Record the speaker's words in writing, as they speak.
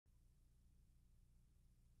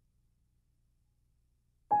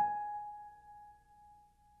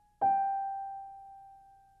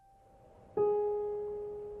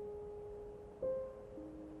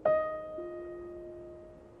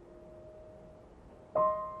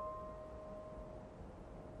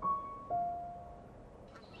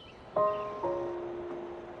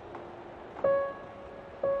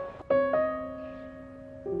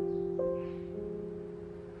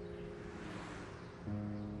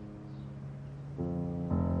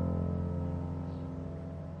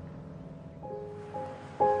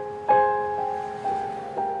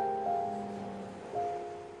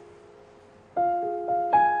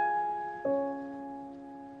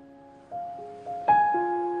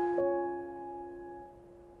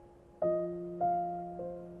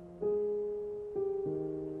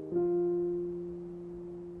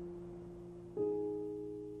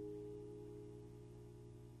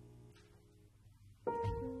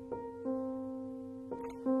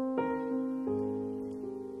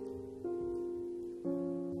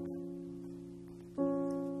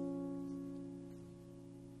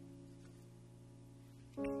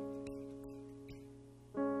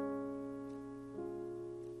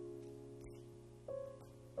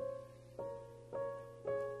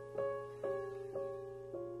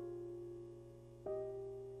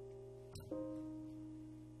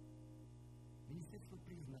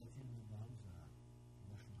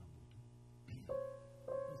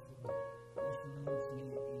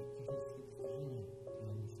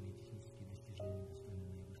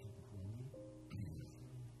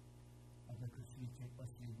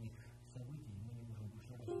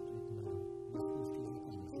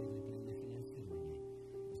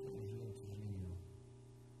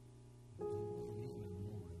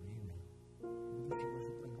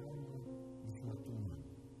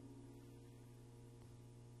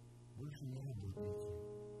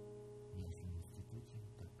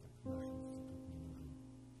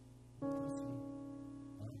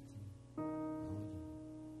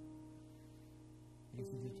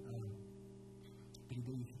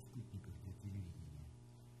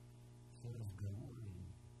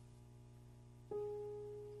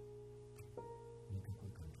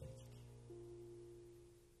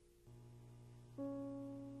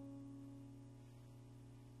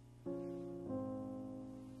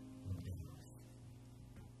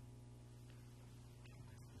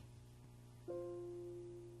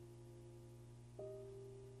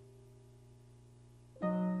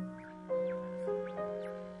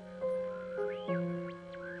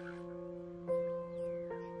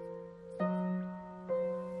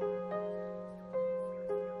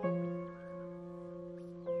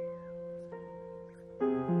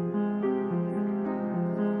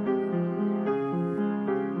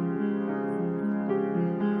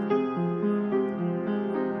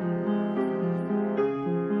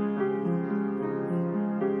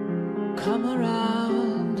Come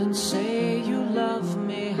around and say you love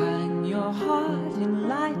me, hang your heart in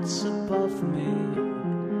lights above me.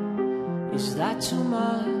 Is that too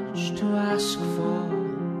much to ask for?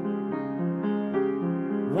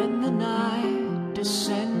 When the night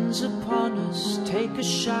descends upon us, take a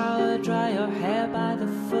shower, dry your hair by the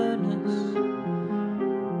furnace.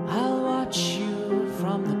 I'll watch you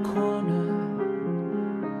from the corner.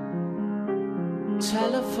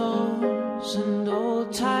 Telephones and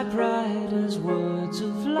old typewriters, words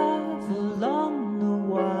of love along the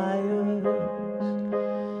wires.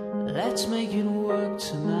 Let's make it work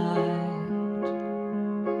tonight.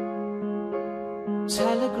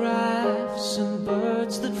 Telegraphs and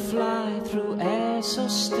birds that fly through air so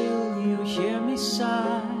still you hear me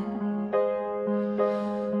sigh.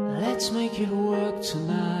 Let's make it work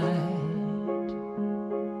tonight.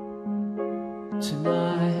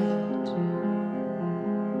 Tonight.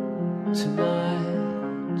 Tonight.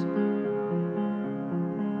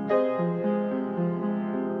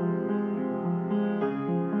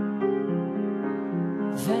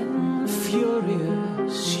 Then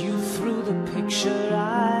furious you threw the picture,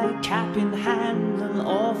 I cap in hand, an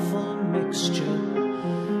awful mixture.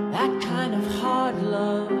 That kind of hard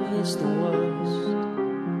love is the worst.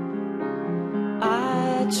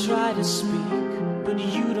 I try to speak, but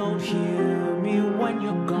you don't hear me. When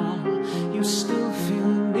you're gone, you still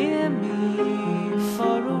feel near me.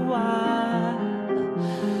 For a while,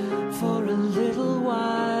 for a little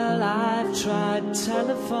while, I've tried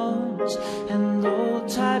telephones and old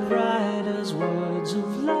typewriters, words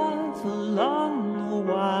of love along the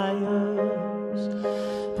wires.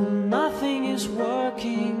 But nothing is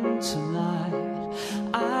working tonight.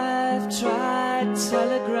 I've tried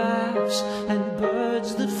telegraphs and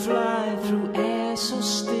birds that fly through air